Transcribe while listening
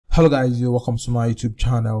Hello guys, you're welcome to my YouTube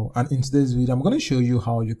channel, and in today's video I'm going to show you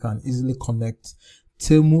how you can easily connect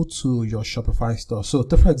Temu to your Shopify store. So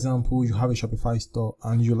take for example, you have a Shopify store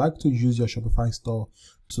and you like to use your Shopify store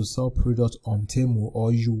to sell products on Temu,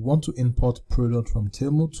 or you want to import product from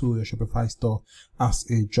Temu to your Shopify store as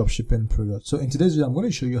a dropshipping product. So in today's video I'm going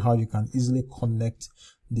to show you how you can easily connect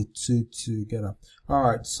the two together.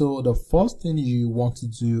 Alright, so the first thing you want to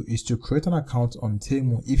do is to create an account on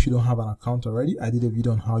Temu. If you don't have an account already, I did a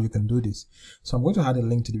video on how you can do this. So I'm going to add a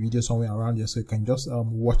link to the video somewhere around here so you can just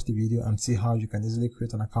watch the video and see how you can easily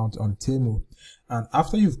create an account on Temu. And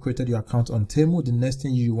after you've created your account on Temu, the next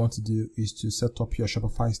thing you want to do is to set up your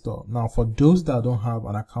Shopify store. Now for those that don't have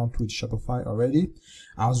an account with Shopify already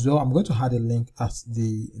as well, I'm going to add a link at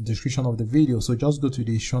the description of the video. So just go to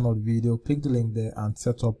the description of the video, click the link there and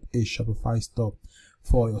set up a Shopify store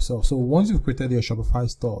for yourself. So once you've created your Shopify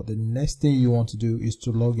store, the next thing you want to do is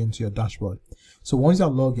to log into your dashboard. So once you're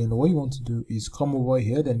logged in, what you want to do is come over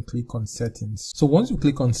here, then click on settings. So once you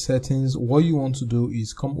click on settings, what you want to do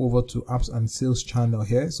is come over to apps and sales channel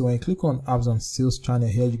here. So when you click on apps and sales channel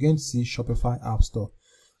here, you're going to see Shopify App Store.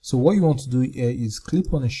 So what you want to do here is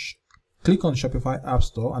click on Shopify App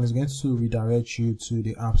Store, and it's going to redirect you to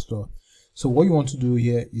the App Store. So what you want to do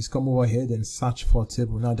here is come over here, then search for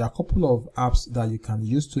Temu. Now there are a couple of apps that you can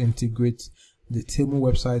use to integrate the Temu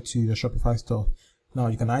website to your Shopify store. Now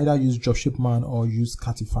you can either use Dropshipping or use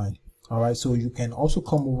Shopify. Alright, so you can also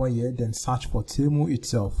come over here, then search for Temu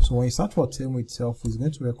itself. So when you search for Temu itself, it's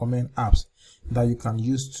going to recommend apps that you can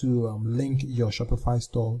use to link your Shopify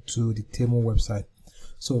store to the Temu website.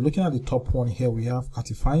 So looking at the top one here, we have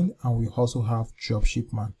Shopify and we also have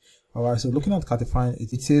Dropshipping. Alright, so looking at Shopify,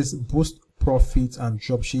 it says boost profit and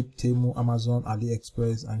dropship Temu, Amazon,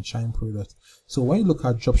 AliExpress, and Shine product. So when you look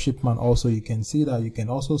at Dropshipping also, you can see that you can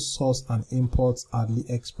also source and import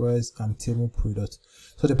AliExpress and Temu product.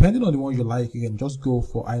 So depending on the one you like, you can just go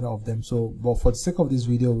for either of them. So, but for the sake of this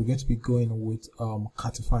video, we're going to be going with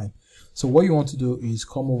Shopify. So what you want to do is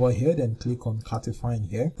come over here, then click on Shopify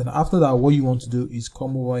here. Then after that, what you want to do is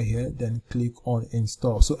come over here, then click on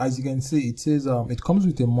install. So as you can see, it says it comes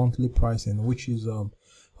with a monthly pricing, which is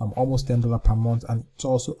almost $10 per month, and it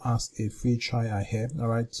also has a free trial here. All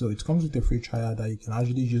right, so it comes with a free trial that you can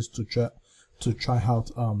actually use to try out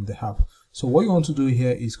the app. So what you want to do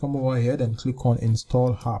here is come over here, then click on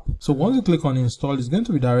install app. So once you click on install, it's going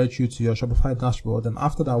to redirect you to your Shopify dashboard. And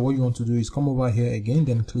after that, what you want to do is come over here again,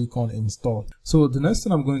 then click on install. So the next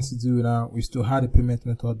thing I'm going to do now is to add a payment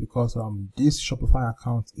method, because this Shopify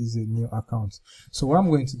account is a new account. So what I'm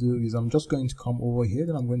going to do is I'm just going to come over here,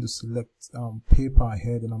 then I'm going to select PayPal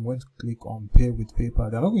here, then I'm going to click on pay with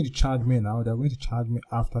PayPal. They're not going to charge me now, they're going to charge me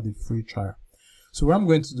after the free trial. So what I'm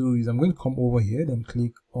going to do is I'm going to come over here, then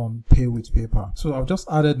click on pay with PayPal. So I've just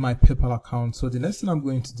added my PayPal account. So the next thing I'm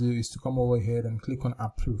going to do is to come over here and click on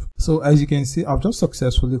approve. So as you can see, I've just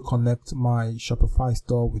successfully connected my Shopify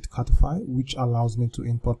store with Shopify, which allows me to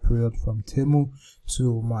import product from Temu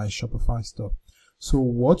to my Shopify store. So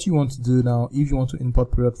what you want to do now, if you want to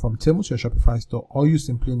import product from Temu to your Shopify store, all you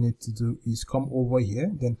simply need to do is come over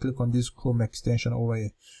here, then click on this Chrome extension over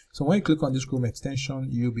here. So when you click on this Chrome extension,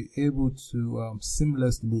 you'll be able to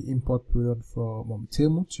seamlessly import product from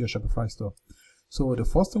Temu to your Shopify store. So the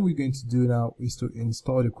first thing we're going to do now is to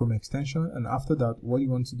install the Chrome extension, and after that, what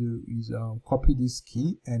you want to do is copy this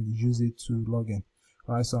key and use it to log in.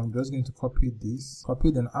 Alright, so I'm just going to copy this,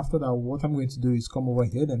 then after that, what I'm going to do is come over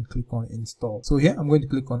here and click on install. So here I'm going to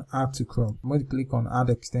click on add to Chrome. I'm going to click on add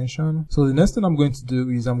extension. So the next thing I'm going to do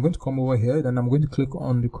is I'm going to come over here, then I'm going to click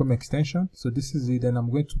on the Chrome extension. So this is it, then I'm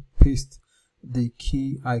going to paste the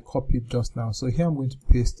key I copied just now. So here I'm going to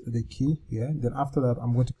paste the key here, then after that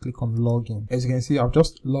I'm going to click on login. As you can see, I've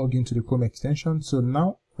just logged into the Chrome extension. So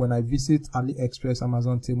now when I visit AliExpress,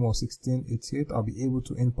 Amazon, Temu, or 1688, I'll be able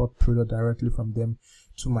to import product directly from them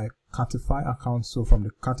to my Shopify account. So from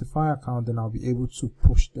the Shopify account, then I'll be able to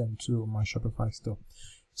push them to my Shopify store.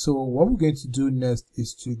 So what we're going to do next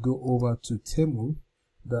is to go over to Temu.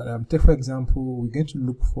 That take for example, we're going to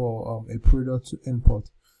look for a product to import.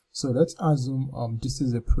 So let's assume this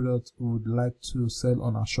is a product we would like to sell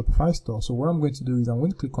on our Shopify store. So what I'm going to do is I'm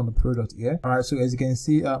going to click on the product here. Alright, so as you can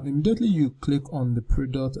see, immediately you click on the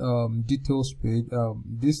product details page,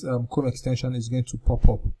 this Chrome extension is going to pop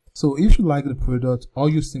up. So if you like the product, all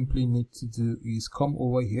you simply need to do is come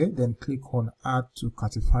over here, then click on add to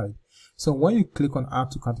Shopify. So when you click on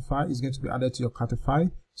add to Shopify, it's going to be added to your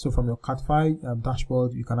Shopify. So from your Shopify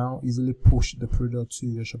dashboard, you can now easily push the product to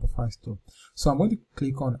your Shopify store. So I'm going to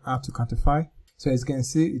click on add to Shopify. So as you can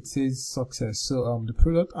see, it says success. So the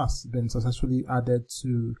product has been successfully added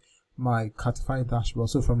to my Cartify dashboard.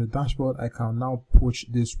 So from the dashboard, I can now push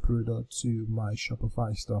this product to my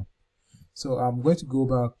Shopify store. So I'm going to go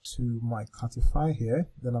back to my Cartify here.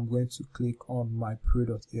 Then I'm going to click on my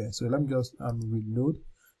product here. So let me just reload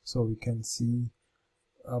so we can see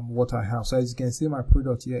what I have. So as you can see, my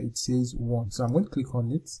product here, it says 1. So I'm going to click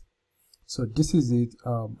on it. So this is it.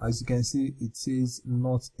 As you can see, it says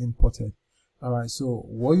not imported. All right, so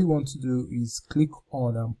what you want to do is click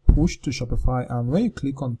on push to Shopify, and when you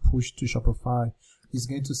click on push to Shopify, it's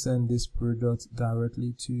going to send this product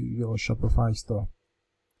directly to your Shopify store.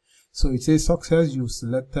 So it says success, you've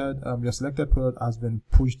selected your selected product has been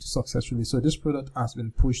pushed successfully. So this product has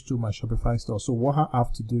been pushed to my Shopify store. So what I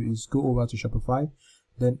have to do is go over to Shopify,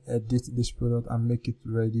 then edit this product and make it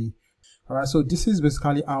ready. Alright, so this is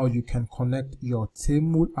basically how you can connect your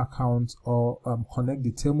Temu account or connect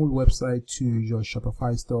the Temu website to your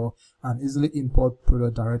Shopify store and easily import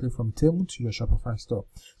product directly from Temu to your Shopify store.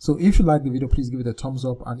 So if you like the video, please give it a thumbs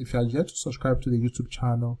up, and if you are yet to subscribe to the YouTube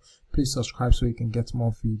channel, please subscribe so you can get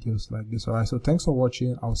more videos like this. Alright, so thanks for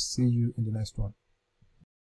watching. I'll see you in the next one.